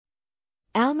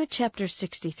Alma chapter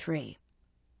 63.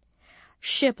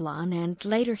 Shiblon and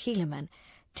later Helaman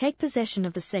take possession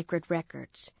of the sacred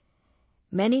records.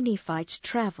 Many Nephites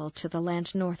travel to the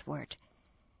land northward.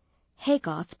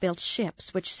 Hagoth built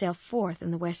ships which sail forth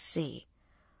in the West Sea.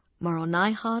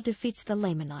 Moronihah defeats the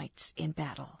Lamanites in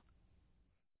battle.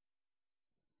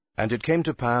 And it came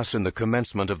to pass in the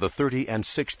commencement of the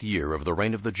 36th year of the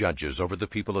reign of the judges over the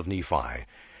people of Nephi,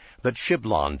 that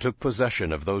Shiblon took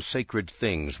possession of those sacred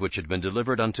things which had been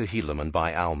delivered unto Helaman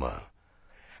by Alma.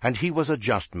 And he was a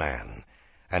just man,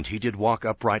 and he did walk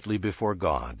uprightly before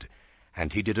God,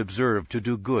 and he did observe to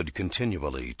do good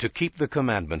continually, to keep the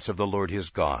commandments of the Lord his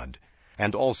God,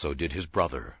 and also did his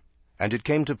brother. And it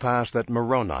came to pass that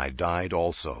Moroni died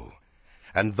also.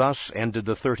 And thus ended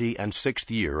the 36th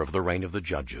year of the reign of the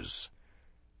judges.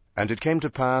 And it came to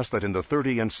pass that in the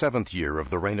 37th year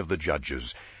of the reign of the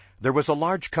judges, there was a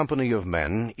large company of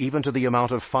men, even to the amount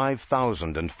of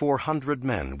 5,400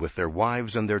 men, with their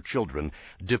wives and their children,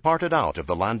 departed out of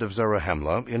the land of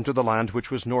Zarahemla into the land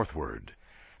which was northward.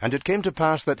 And it came to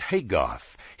pass that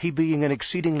Hagoth, he being an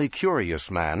exceedingly curious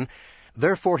man,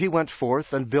 therefore he went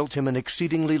forth and built him an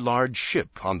exceedingly large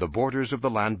ship on the borders of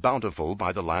the land Bountiful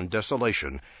by the land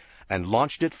Desolation, and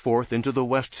launched it forth into the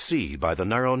West Sea by the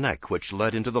narrow neck which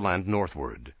led into the land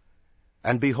northward.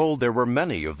 And behold, there were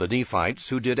many of the Nephites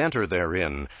who did enter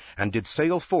therein, and did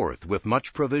sail forth with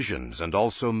much provisions, and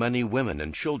also many women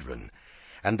and children.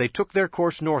 And they took their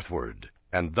course northward,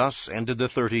 and thus ended the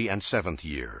 37th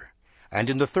year.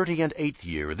 And in the 38th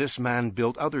year this man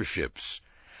built other ships.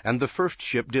 And the first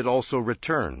ship did also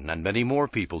return, and many more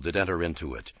people did enter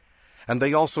into it. And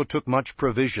they also took much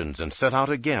provisions, and set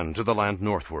out again to the land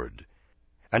northward.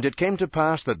 And it came to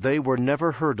pass that they were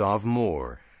never heard of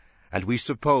more, and we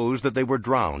suppose that they were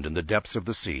drowned in the depths of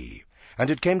the sea. And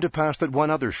it came to pass that one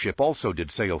other ship also did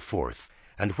sail forth,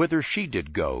 and whither she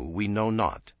did go we know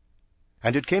not.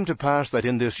 And it came to pass that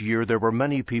in this year there were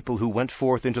many people who went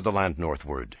forth into the land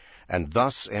northward, and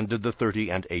thus ended the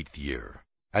 38th year.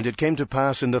 And it came to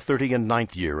pass in the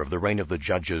 39th year of the reign of the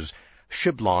judges,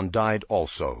 Shiblon died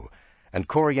also, and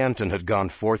Corianton had gone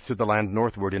forth to the land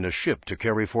northward in a ship to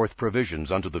carry forth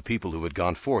provisions unto the people who had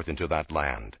gone forth into that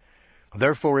land.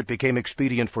 Therefore it became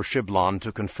expedient for Shiblon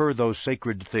to confer those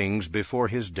sacred things before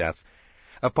his death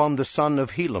upon the son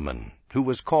of Helaman, who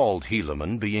was called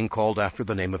Helaman, being called after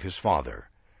the name of his father.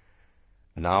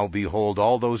 Now behold,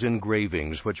 all those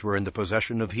engravings which were in the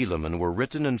possession of Helaman were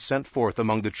written and sent forth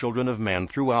among the children of men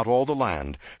throughout all the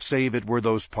land, save it were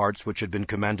those parts which had been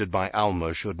commanded by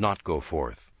Alma should not go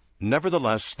forth.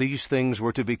 Nevertheless, these things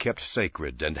were to be kept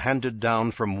sacred, and handed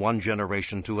down from one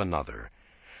generation to another.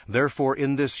 Therefore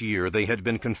in this year they had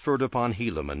been conferred upon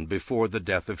Helaman before the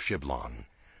death of Shiblon.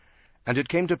 And it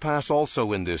came to pass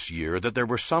also in this year that there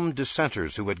were some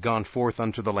dissenters who had gone forth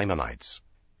unto the Lamanites,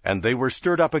 and they were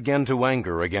stirred up again to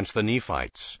anger against the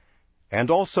Nephites.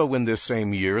 And also in this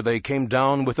same year they came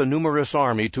down with a numerous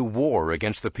army to war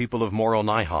against the people of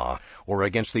Moronihah, or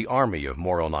against the army of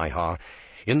Moronihah,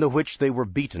 in the which they were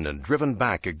beaten and driven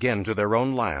back again to their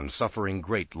own land, suffering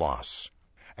great loss.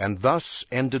 And thus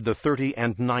ended the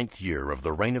 39th year of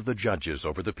the reign of the judges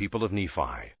over the people of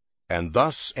Nephi. And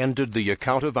thus ended the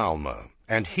account of Alma,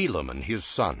 and Helaman his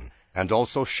son, and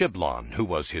also Shiblon, who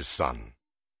was his son.